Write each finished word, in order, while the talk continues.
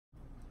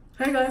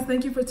Hey guys,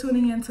 thank you for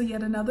tuning in to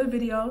yet another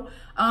video.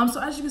 So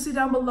as you can see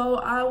down below,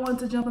 I want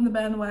to jump on the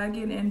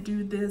bandwagon and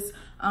do this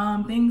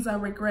things I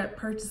regret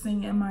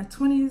purchasing in my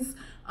 20s.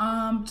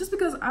 Just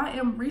because I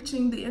am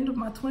reaching the end of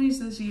my 20s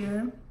this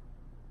year.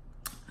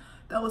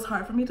 That was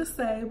hard for me to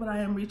say, but I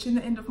am reaching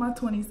the end of my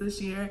 20s this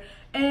year.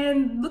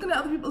 And looking at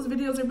other people's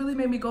videos, it really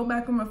made me go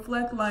back and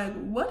reflect, like,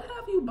 what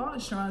have you bought,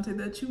 Sharante,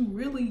 that you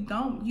really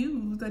don't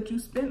use, that you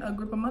spent a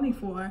grip of money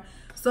for?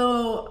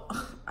 So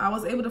I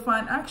was able to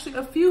find actually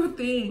a few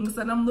things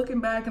that I'm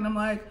looking back and I'm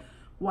like,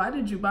 why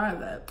did you buy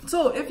that?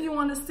 So if you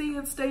want to see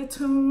it, stay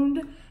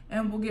tuned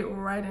and we'll get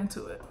right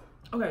into it.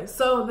 Okay,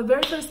 so the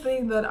very first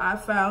thing that I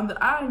found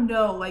that I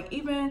know, like,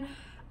 even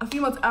a few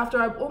months after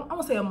I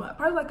won't say a month,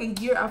 probably like a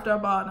year after I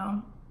bought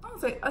them. I would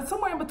say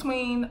somewhere in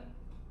between,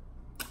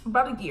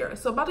 about a year.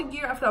 So about a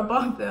year after I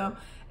bought them,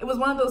 it was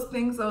one of those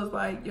things I was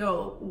like,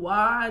 yo,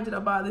 why did I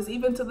buy this?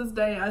 Even to this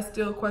day, I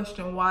still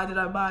question, why did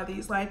I buy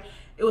these? Like,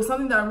 it was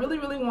something that I really,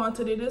 really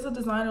wanted. It is a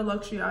designer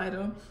luxury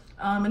item.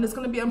 And it's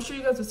gonna be, I'm sure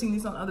you guys have seen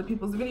these on other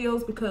people's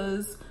videos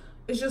because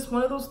it's just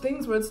one of those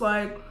things where it's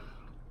like,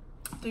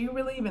 do you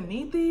really even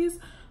need these?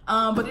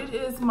 But it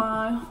is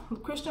my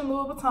Christian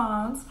Louis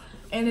Vuittons,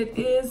 and it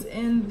is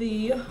in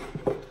the,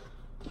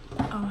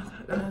 I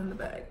got it in the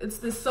bag. It's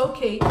this sew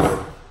case.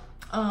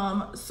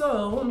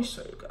 So let me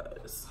show you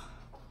guys.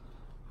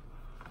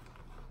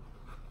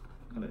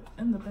 Got it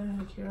in the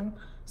bag here.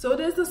 So it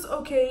is the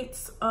sew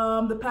case,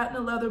 the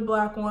patent leather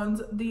black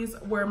ones. These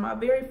were my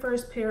very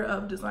first pair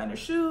of designer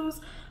shoes.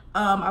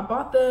 I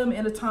bought them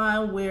in a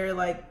time where,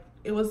 like,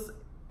 it was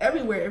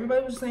everywhere.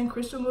 Everybody was saying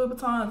Christian Louis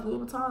Vuittons,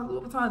 Louis Vuittons,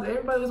 Louis Vuittons.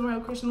 Everybody was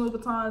wearing Christian Louis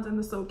Vuittons in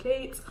the sew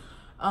case.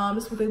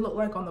 This is what they look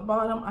like on the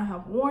bottom. I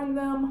have worn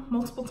them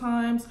multiple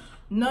times,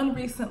 none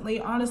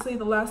recently. Honestly,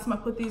 the last time I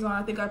put these on,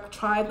 I think I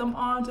tried them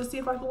on to see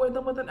if I could wear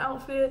them with an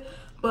outfit,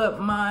 but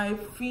my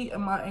feet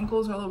and my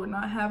ankles really were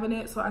not having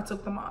it, so I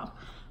took them off.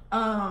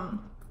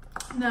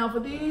 Now for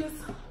these,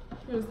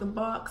 here's the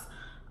box.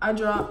 I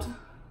dropped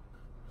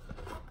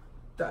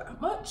that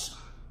much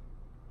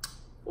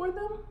for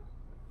them.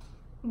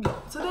 Yeah,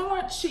 so they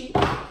weren't cheap.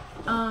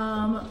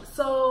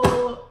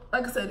 So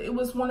like I said, it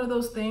was one of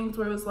those things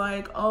where it was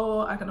like,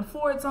 oh, I can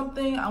afford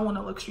something. I want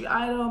a luxury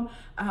item.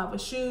 I have a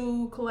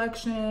shoe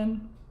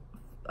collection.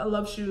 I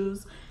love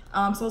shoes.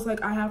 So it's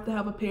like, I have to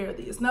have a pair of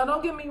these. Now,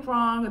 don't get me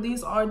wrong.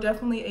 These are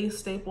definitely a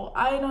staple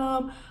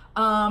item.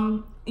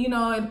 You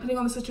know, and depending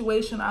on the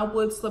situation, I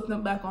would slip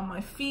them back on my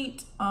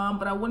feet.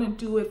 But I wouldn't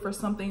do it for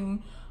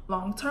something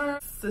long term.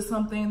 This is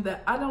something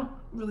that I don't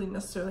really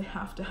necessarily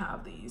have to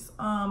have these.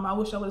 I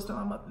wish I would have spent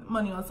my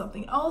money on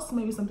something else,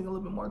 maybe something a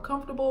little bit more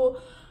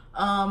comfortable.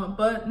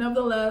 But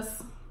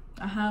nevertheless,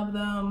 I have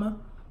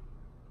them.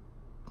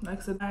 Like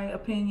I said, in my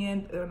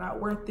opinion, they're not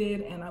worth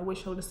it, and I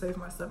wish I would have saved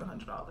my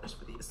 $700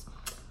 for these.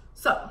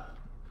 So,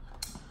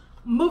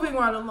 moving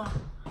right along.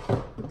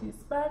 Put these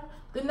back.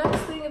 The next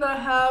thing that I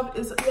have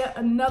is yet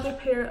another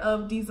pair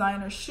of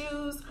designer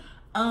shoes.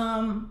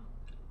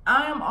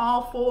 I am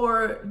all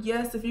for,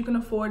 yes, if you can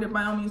afford it,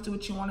 by all means do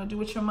what you want to do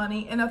with your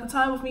money. And at the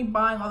time of me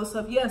buying all this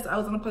stuff, yes, I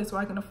was in a place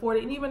where I can afford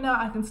it. And even now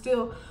I can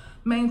still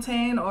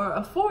maintain or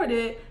afford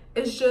it.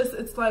 It's just,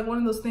 it's like one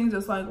of those things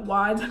that's like,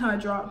 why did I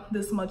drop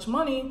this much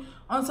money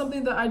on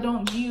something that I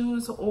don't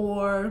use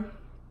or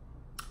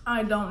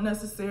I don't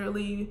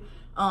necessarily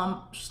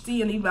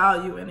see any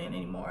value in it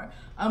anymore.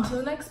 So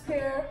the next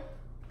pair,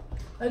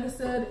 like I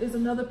said, is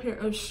another pair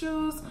of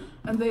shoes,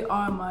 and they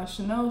are my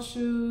Chanel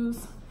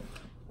shoes.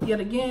 Yet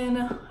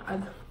again, I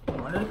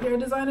wanted a pair of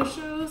designer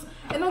shoes.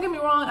 And don't get me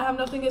wrong, I have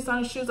nothing against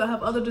designer shoes. I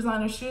have other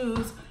designer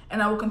shoes,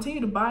 and I will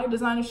continue to buy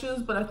designer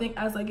shoes, but I think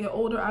as I get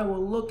older, I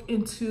will look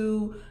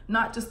into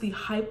not just the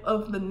hype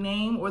of the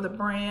name or the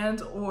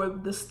brand or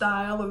the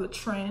style or the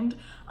trend,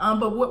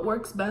 but what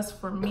works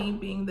best for me,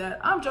 being that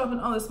I'm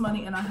dropping all this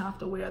money and I have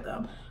to wear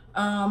them.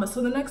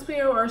 So the next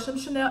pair are some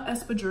Chanel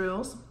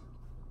espadrilles.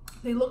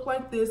 They look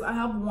like this. I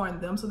have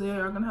worn them, so they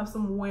are gonna have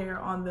some wear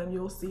on them.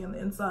 You'll see on the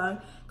inside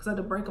because I had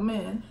to break them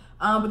in.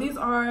 But these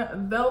are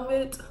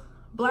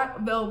black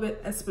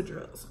velvet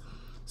espadrilles.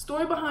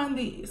 Story behind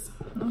these.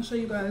 I'll show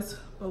you guys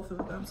both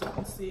of them so you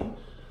can see.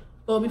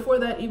 Well, before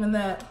that, even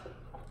that,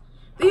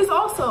 these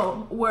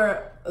also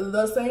were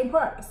the same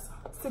price,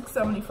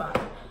 $6.75.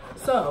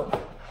 So,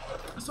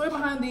 story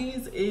behind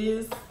these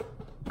is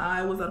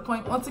I was at a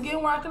point once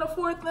again where I can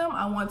afford them.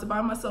 I wanted to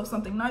buy myself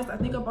something nice. I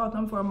think I bought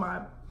them for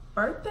my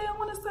birthday, I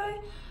want to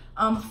say,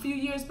 a few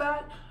years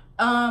back.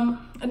 And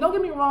don't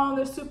get me wrong,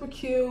 they're super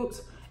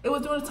cute. It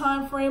was during a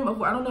time frame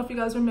of, I don't know if you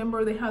guys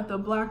remember, they had the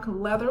black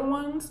leather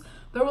ones.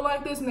 They were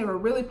like this and they were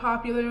really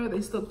popular. They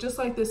looked just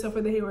like this except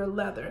for they were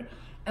leather.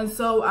 And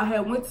so I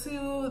went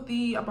to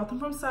I bought them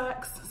from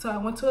Saks. So I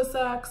went to a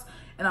Saks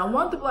and I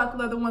wanted the black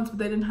leather ones, but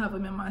they didn't have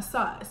them in my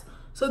size.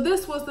 So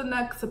this was the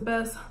next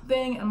best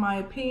thing in my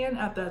opinion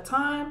at that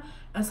time.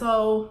 And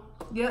so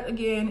yet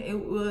again, it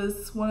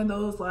was one of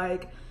those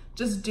like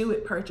just do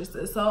it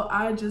purchases. So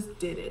I just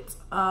did it.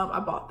 I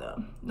bought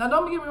them. Now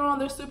don't get me wrong,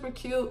 they're super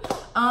cute.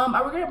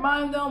 I regret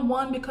buying them,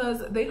 one,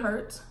 because they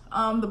hurt.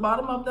 The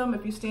bottom of them,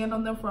 if you stand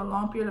on them for a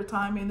long period of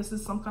time, and this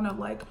is some kind of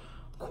like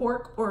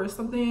cork or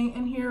something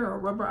in here, or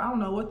rubber, I don't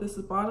know what this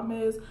bottom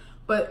is,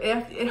 but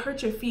it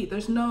hurts your feet.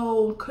 There's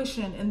no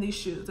cushion in these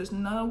shoes. There's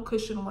no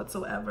cushion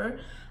whatsoever.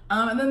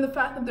 And then the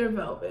fact that they're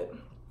velvet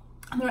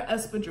and they're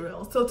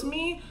espadrille. So to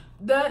me,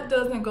 that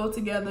doesn't go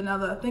together now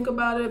that I think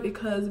about it,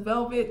 because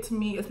velvet to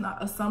me is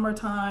not a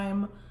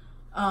summertime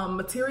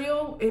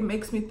material. It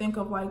makes me think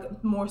of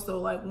like more so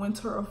like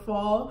winter or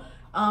fall.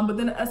 But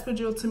then the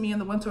espadrille to me in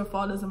the winter or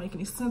fall doesn't make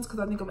any sense, because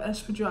I think of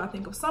espadrille, I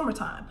think of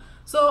summertime.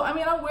 So I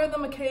mean, I wear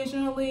them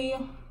occasionally.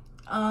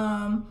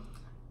 I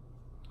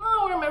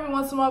wear them every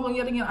once in a while, but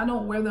yet again, I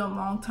don't wear them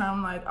long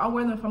term. Like I'll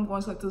wear them if I'm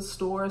going to like the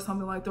store or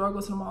something like that, or I go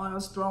to the mall and I'll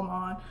just throw them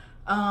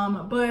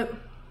on. But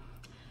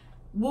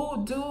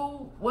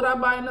would I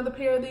buy another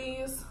pair of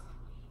these?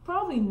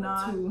 Probably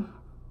not.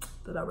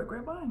 That I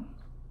regret buying.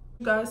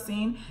 You guys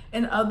seen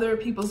in other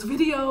people's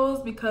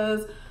videos,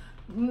 because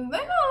they're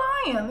not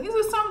lying. These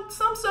are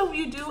some stuff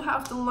you do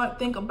have to like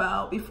think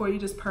about before you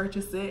just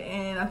purchase it.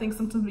 And I think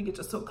sometimes we get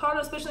just so caught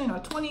up, especially in our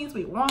 20s.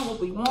 We want what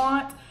we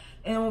want,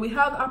 and when we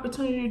have the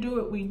opportunity to do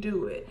it, we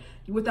do it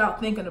without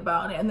thinking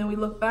about it. And then we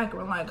look back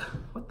and we're like,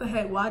 what the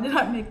heck, why did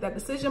I make that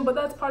decision? But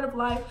that's part of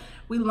life.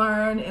 We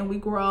learn and we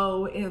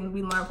grow and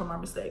we learn from our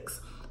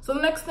mistakes. So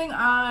the next thing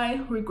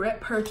I regret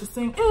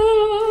purchasing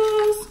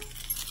is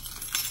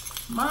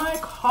my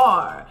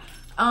car.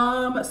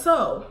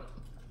 So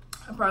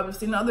I've probably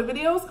seen other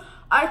videos.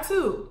 I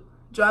too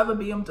drive a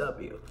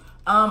BMW.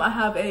 I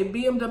have a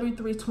BMW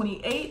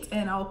 328,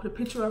 and I'll put a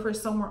picture of her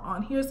somewhere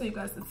on here so you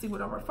guys can see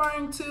what I'm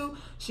referring to.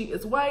 She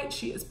is white,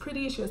 she is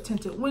pretty, she has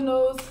tinted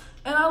windows,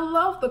 and I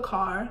love the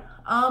car.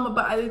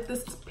 But at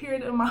this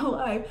period in my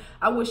life,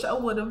 I wish I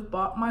would have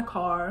bought my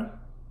car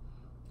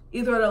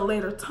either at a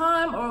later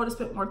time, or I would have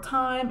spent more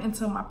time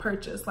into my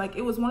purchase. Like,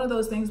 it was one of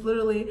those things,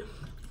 literally,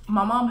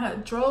 my mom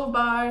had drove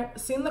by,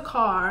 seen the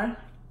car.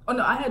 Oh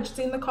no, I had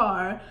seen the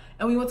car,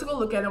 and we went to go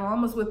look at it. My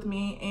mom was with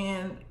me,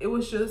 and it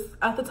was just,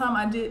 at the time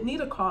I did need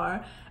a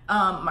car.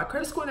 My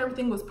credit score and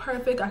everything was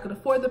perfect. I could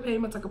afford the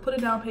payments, I could put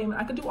a down payment,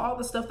 I could do all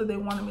the stuff that they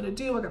wanted me to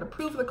do. I got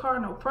approved for the car,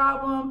 no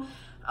problem.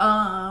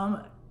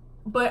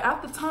 But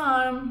at the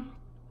time,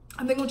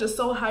 I think I was just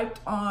so hyped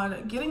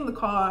on getting the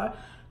car.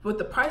 But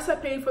the price I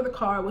paid for the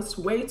car was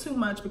way too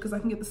much, because I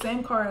can get the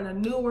same car in a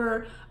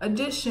newer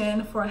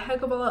edition for a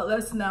heck of a lot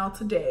less now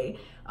today.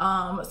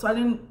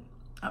 So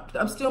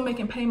I'm still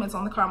making payments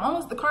on the car.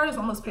 The car is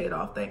almost paid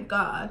off, thank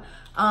God.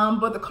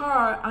 But the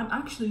car, I'm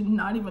actually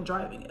not even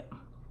driving it.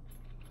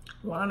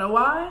 Wanna know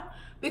why?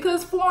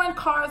 Because foreign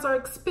cars are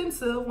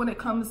expensive when it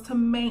comes to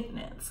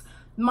maintenance.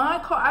 My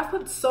car, I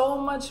put so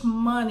much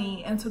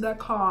money into that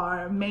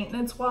car,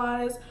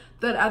 maintenance-wise,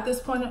 that at this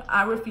point,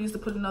 I refuse to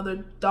put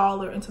another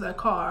 $1 into that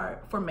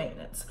car for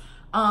maintenance.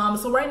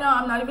 So right now,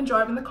 I'm not even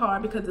driving the car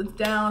because it's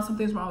down,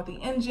 something's wrong with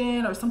the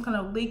engine, or some kind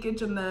of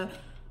leakage in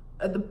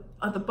at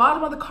the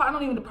bottom of the car. I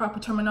don't even know the proper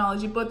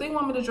terminology, but they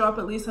want me to drop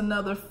at least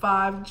another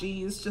 5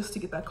 G's just to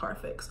get that car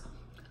fixed.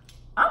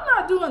 I'm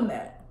not doing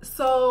that.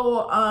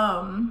 So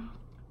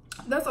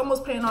that's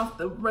almost paying off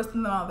the rest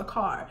of the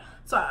car.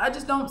 So I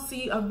just don't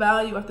see a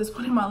value at this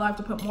point in my life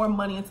to put more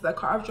money into that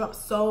car. I've dropped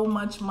so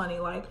much money,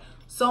 like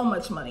so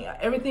much money,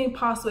 everything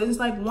possible. It's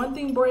like one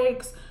thing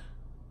breaks,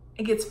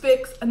 it gets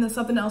fixed, and then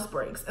something else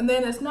breaks. And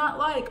then it's not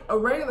like a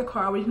regular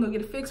car where you can go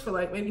get it fixed for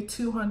like maybe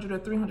 $200 or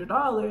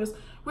 $300.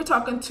 We're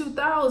talking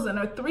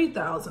 $2,000 or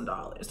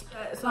 $3,000.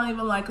 It's not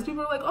even like, because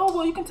people are like, oh,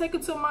 well, you can take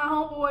it to my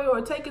homeboy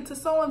or take it to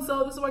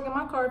so-and-so. This is where I get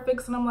my car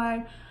fixed. And I'm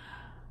like,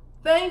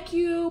 thank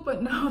you,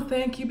 but no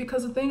thank you.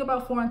 Because the thing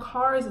about foreign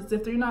cars is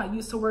if they're not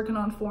used to working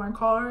on foreign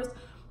cars,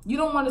 you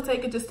don't want to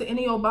take it just to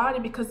any old body,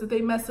 because if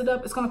they mess it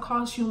up, it's going to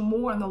cost you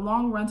more in the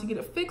long run to get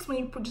it fixed when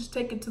you just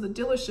take it to the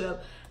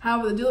dealership.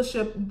 However, the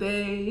dealership,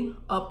 they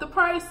up the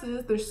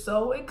prices. They're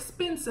so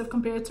expensive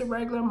compared to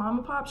regular mom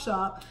and pop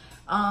shop.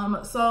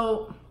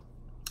 So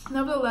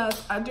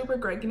nevertheless, I do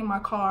regret getting my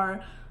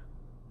car.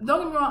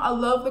 Don't get me wrong, I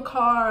love the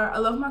car. I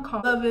love my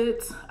car. I love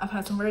it. I've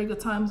had some very good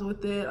times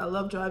with it. I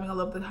love driving. I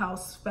love how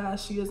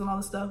fast she is and all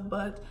the stuff,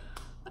 but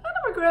I kind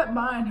of regret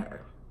buying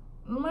her.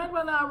 Right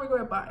now, I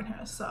regret buying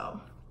her. So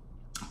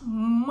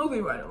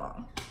moving right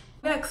along.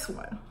 Next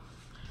one.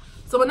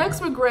 So my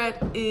next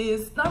regret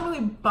is not really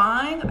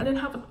buying. I didn't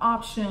have an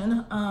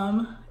option.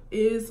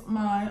 Is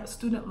my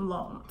student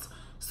loans.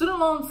 Student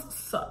loans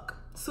suck.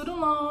 Student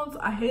loans,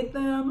 I hate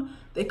them.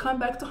 They come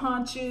back to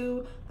haunt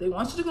you. They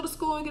want you to go to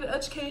school and get an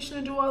education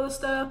and do all this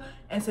stuff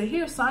and say,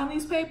 here, sign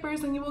these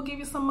papers and you will give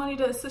you some money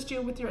to assist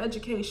you with your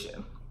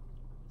education.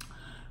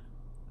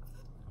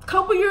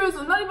 Couple years,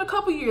 or not even a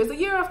couple years, a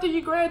year after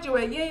you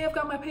graduate, yay, I've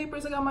got my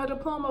papers, I got my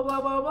diploma, blah,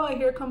 blah, blah.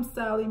 Here comes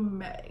Sally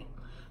Mae.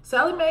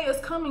 Sally Mae is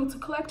coming to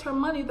collect her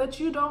money that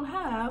you don't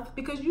have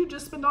because you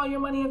just spent all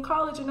your money in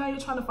college and now you're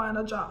trying to find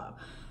a job.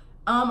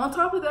 On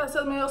top of that,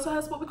 Sallie Mae also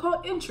has what we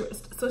call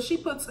interest. So she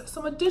puts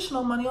some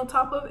additional money on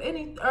top of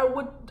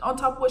on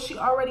top of what she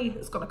already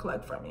is going to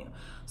collect from you.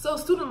 So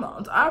student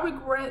loans. I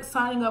regret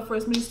signing up for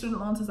as many student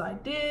loans as I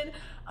did.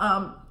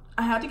 I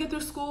had to get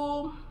through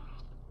school.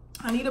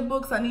 I needed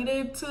books. I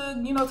needed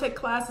to, you know, take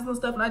classes and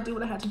stuff, and I did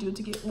what I had to do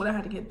to get what I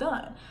had to get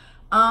done.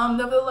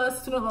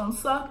 Nevertheless, student loans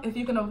suck. If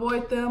you can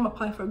avoid them,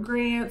 apply for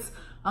grants.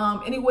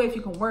 Anyway, if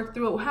you can work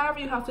through it, however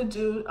you have to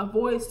do,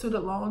 avoid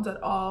student loans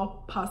at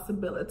all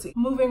possibility.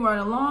 Moving right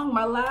along,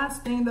 my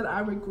last thing that I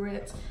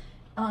regret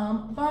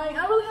buying,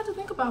 I really had to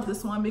think about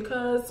this one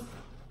because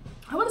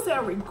I wouldn't say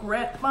I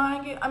regret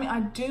buying it. I mean,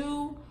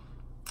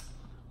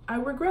 I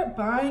regret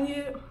buying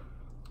it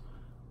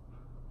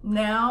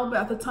now, but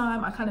at the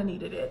time I kind of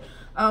needed it.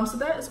 So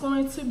that is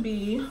going to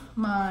be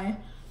my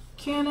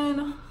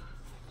Canon.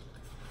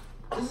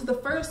 This is the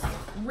first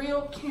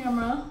real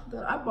camera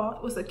that I bought.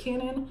 It was a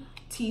Canon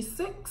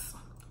T6,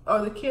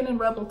 or the Canon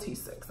Rebel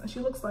T6, and she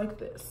looks like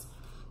this.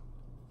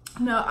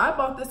 Now, I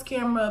bought this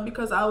camera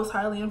because I was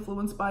highly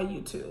influenced by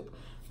YouTube.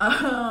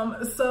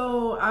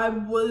 So I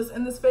was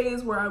in this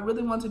phase where I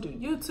really wanted to do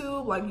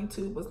YouTube, like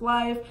YouTube was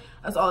life.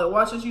 That's all I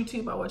watch is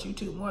YouTube. I watch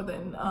YouTube more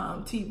than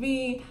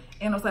TV.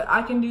 And I was like,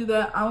 I can do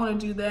that, I wanna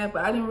do that,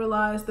 but I didn't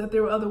realize that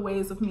there were other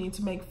ways of me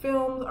to make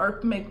films or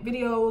make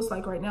videos.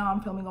 Like right now I'm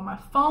filming on my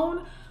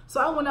phone.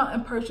 So I went out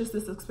and purchased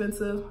this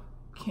expensive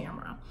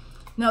camera.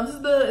 Now this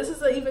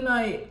is even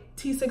a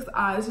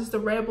T6i, this is the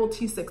Rebel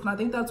T6. And I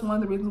think that's one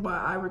of the reasons why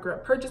I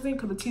regret purchasing,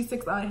 because the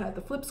T6i had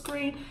the flip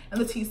screen and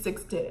the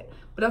T6 didn't.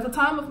 But at the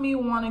time of me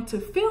wanting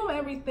to film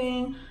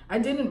everything, I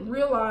didn't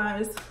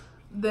realize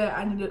that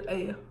I needed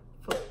a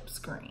flip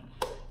screen.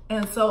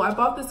 And so I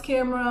bought this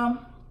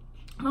camera.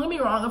 Don't get me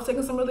wrong, I've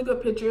taken some really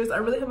good pictures. I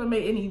really haven't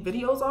made any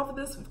videos off of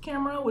this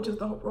camera, which is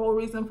the whole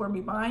reason for me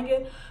buying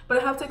it. But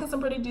I have taken some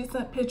pretty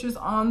decent pictures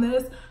on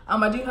this.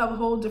 I do have a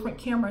whole different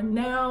camera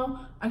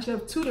now. I actually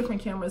have two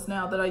different cameras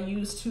now that I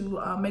use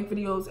to make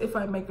videos, if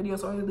I make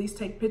videos, or at least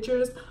take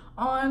pictures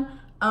on.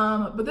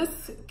 But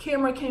this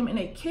camera came in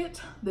a kit.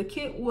 The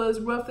kit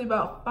was roughly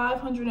about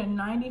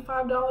 $595,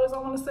 I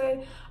want to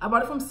say. I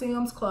bought it from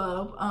Sam's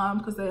Club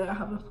because I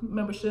have a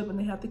membership and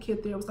they have the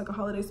kit there. It was like a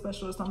holiday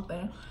special or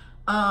something.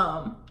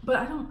 But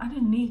I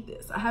didn't need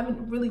this. I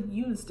haven't really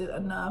used it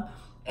enough.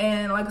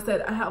 And like I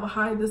said, I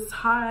have this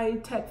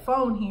high-tech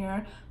phone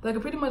here that I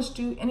could pretty much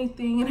do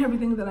anything and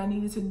everything that I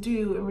needed to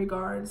do in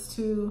regards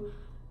to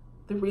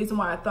the reason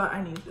why I thought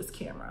I needed this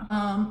camera.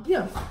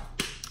 Yeah.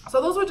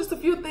 So those were just a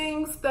few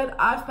things that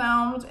I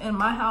found in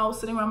my house,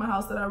 sitting around my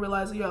house, that I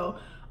realized, yo,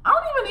 I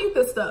don't even need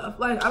this stuff.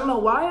 Like, I don't know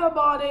why I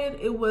bought it.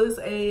 It was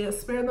a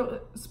spur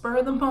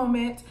of the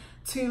moment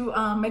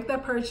to make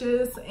that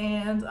purchase.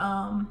 And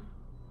I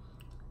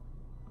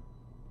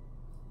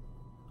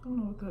don't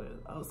know what that is.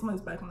 Oh,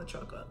 somebody's backing the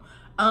truck up.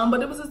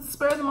 But it was a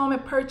spur of the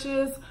moment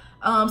purchase.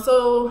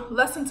 So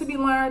lesson to be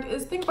learned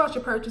is think about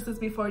your purchases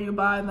before you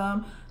buy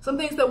them. Some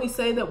things that we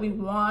say that we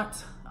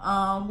want,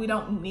 we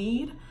don't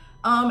need.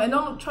 And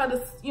don't try to,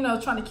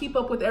 trying to keep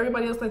up with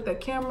everybody else, like that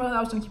camera. I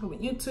was trying to keep up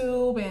with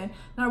YouTube, and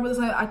not really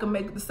saying I can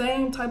make the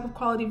same type of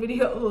quality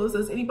videos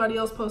as anybody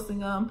else posting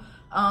them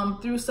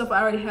through stuff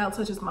I already have,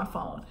 such as my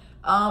phone.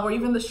 Or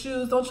even the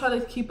shoes. Don't try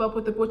to keep up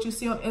with what you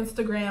see on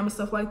Instagram and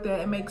stuff like that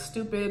and make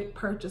stupid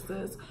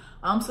purchases.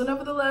 So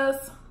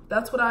nevertheless,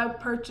 that's what I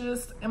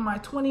purchased in my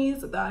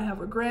 20s that I have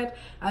regret.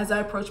 As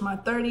I approach my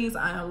 30s,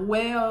 I am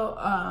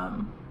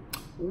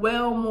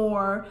well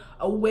more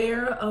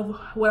aware of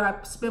what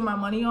I spend my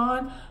money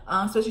on,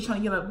 especially trying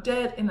to get out of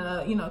debt and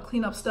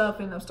clean up stuff,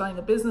 and I'm starting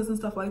a business and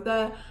stuff like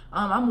that.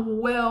 I'm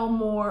well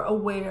more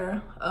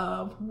aware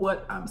of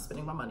what I'm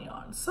spending my money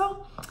on.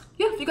 So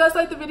yeah, if you guys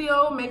like the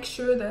video, make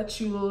sure that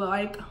you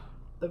like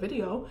the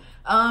video,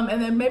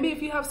 and then maybe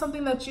if you have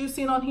something that you've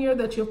seen on here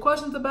that you have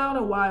questions about,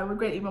 or why I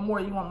regret even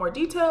more, you want more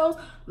details,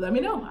 let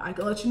me know. I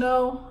can let you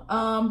know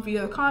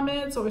via the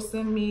comments, or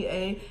send me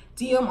a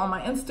DM on my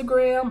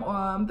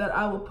Instagram that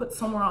I will put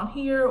somewhere on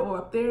here, or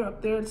up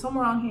there,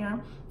 somewhere on here.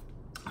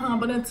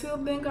 But until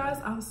then, guys,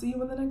 I'll see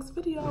you in the next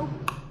video.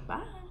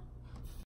 Bye.